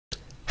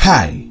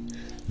Hi,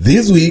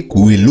 this week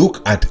we will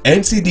look at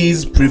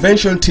NCDs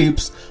prevention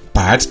tips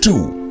part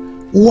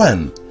 2.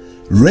 1.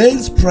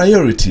 Raise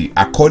priority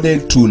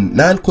accorded to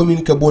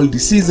non-communicable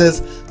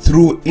diseases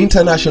through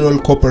international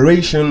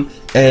cooperation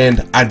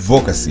and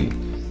advocacy.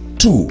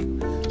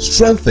 2.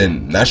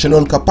 Strengthen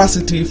national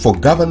capacity for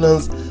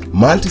governance,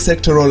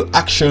 multi-sectoral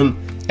action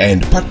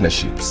and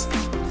partnerships.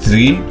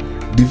 3.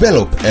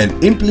 Develop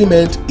and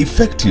implement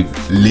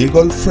effective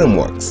legal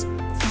frameworks.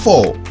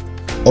 4.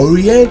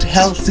 Orient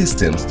health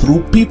systems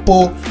through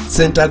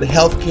people-centered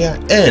healthcare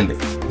and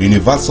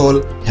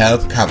universal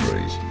health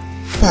coverage.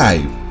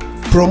 5.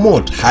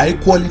 Promote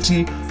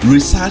high-quality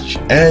research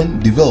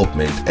and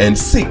development. And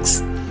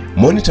 6.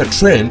 Monitor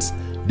trends,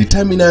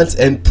 determinants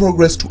and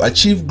progress to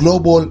achieve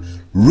global,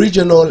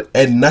 regional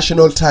and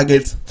national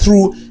targets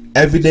through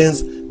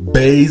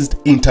evidence-based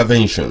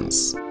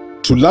interventions.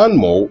 To learn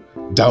more,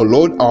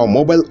 download our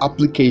mobile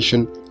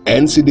application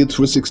NCD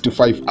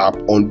 365 app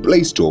on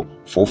Play Store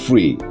for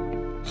free.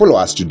 Follow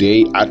us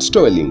today at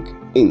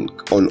Storylink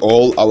Inc. on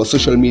all our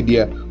social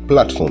media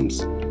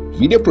platforms.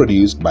 Video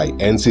produced by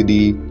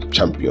NCD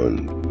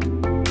Champion.